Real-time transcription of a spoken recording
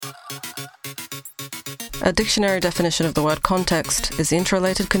A dictionary definition of the word context is the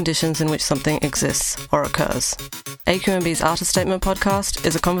interrelated conditions in which something exists or occurs. AQNB's Artist Statement podcast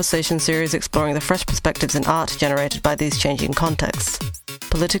is a conversation series exploring the fresh perspectives in art generated by these changing contexts.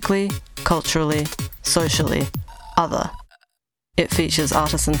 Politically, culturally, socially, other. It features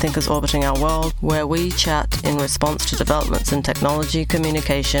artists and thinkers orbiting our world, where we chat in response to developments in technology,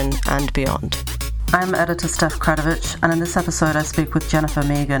 communication, and beyond. I'm editor Steph Kradovich, and in this episode I speak with Jennifer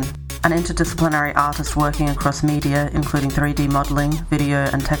Megan, an interdisciplinary artist working across media, including 3D modelling, video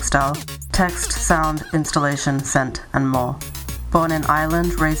and textile, text, sound, installation, scent, and more. Born in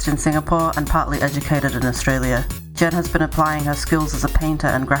Ireland, raised in Singapore, and partly educated in Australia, Jen has been applying her skills as a painter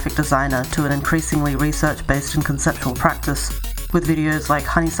and graphic designer to an increasingly research-based and conceptual practice, with videos like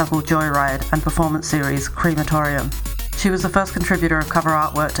Honeysuckle Joyride and performance series Crematorium. She was the first contributor of cover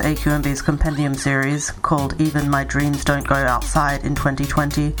artwork to AQNB's compendium series, called Even My Dreams Don't Go Outside, in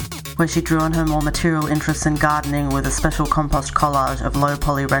 2020, where she drew on her more material interests in gardening with a special compost collage of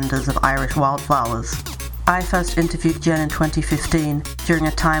low-poly renders of Irish wildflowers. I first interviewed Jen in 2015, during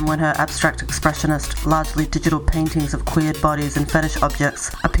a time when her abstract expressionist, largely digital paintings of queered bodies and fetish objects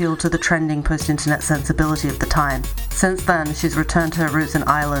appealed to the trending post-internet sensibility of the time. Since then, she's returned to her roots in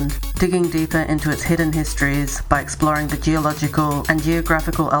Ireland, digging deeper into its hidden histories by exploring the geological and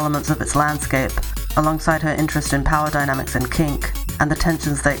geographical elements of its landscape, alongside her interest in power dynamics and kink, and the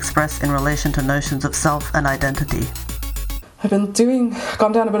tensions they express in relation to notions of self and identity. I've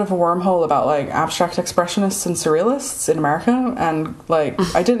gone down a bit of a wormhole about abstract expressionists and surrealists in America, and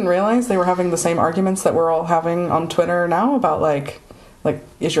I didn't realize they were having the same arguments that we're all having on Twitter now about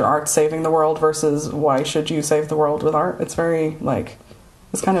is your art saving the world versus why should you save the world with art? It's very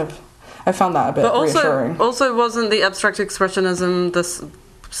it's kind of, I found that a bit reassuring. Also, wasn't the abstract expressionism the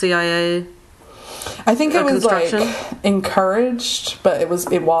CIA? I think it was encouraged, but it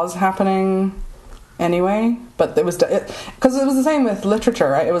was happening anyway, but it was because it was the same with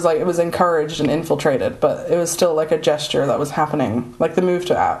literature, right? It was encouraged and infiltrated, but it was still a gesture that was happening. The move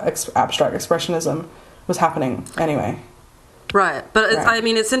to abstract expressionism was happening anyway. Right, but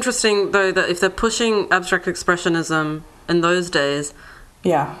it's interesting though that if they're pushing abstract expressionism in those days,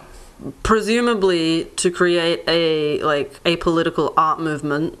 yeah, presumably to create a political art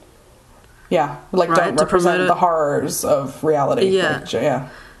movement, yeah, right? Don't represent the horrors of reality, yeah, yeah.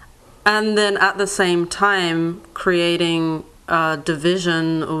 And then at the same time, creating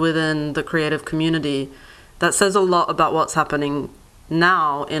division within the creative community. That says a lot about what's happening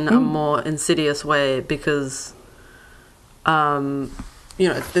now in a more insidious way, because, it's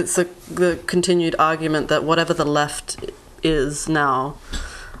the continued argument that whatever the left is now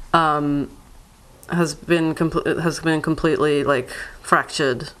has been completely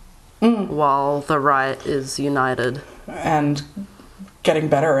fractured, while the right is united and getting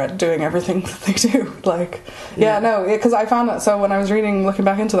better at doing everything that they do. Because I found that, so when I was looking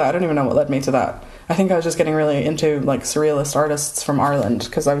back into that, I don't even know what led me to that. I think I was just getting really into surrealist artists from Ireland,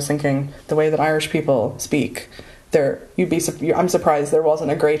 because I was thinking the way that Irish people speak, I'm surprised there wasn't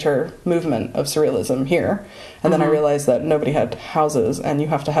a greater movement of surrealism here. And then I realized that nobody had houses, and you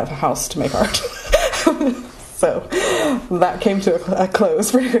have to have a house to make art. So that came to a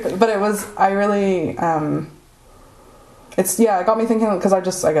close pretty quickly. But it got me thinking, because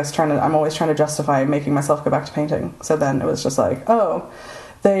I'm always trying to justify making myself go back to painting. So then it was just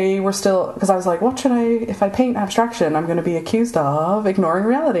they were still, because I was if I paint abstraction, I'm going to be accused of ignoring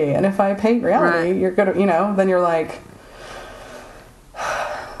reality. And if I paint reality, You're going to, then you're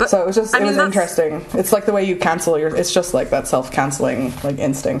But, so it was interesting. It's the way you cancel it's just that self-canceling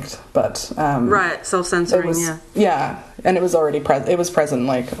instinct, but right, self-censoring, yeah, and it was already present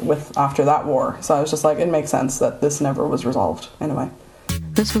with after that war. So I was just it makes sense that this never was resolved anyway.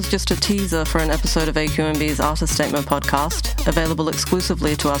 This was just a teaser for an episode of AQNB's Artist Statement podcast, available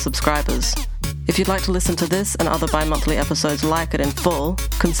exclusively to our subscribers. If you'd like to listen to this and other bi-monthly episodes like it in full,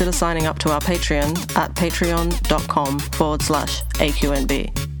 consider signing up to our Patreon at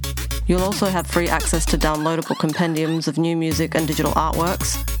patreon.com/AQNB. You'll also have free access to downloadable compendiums of new music and digital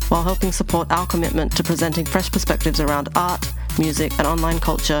artworks, while helping support our commitment to presenting fresh perspectives around art, music, and online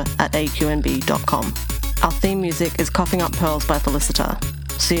culture at aqnb.com. Our theme music is Coughing Up Pearls by Felicita.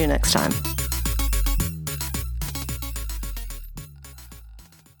 See you next time.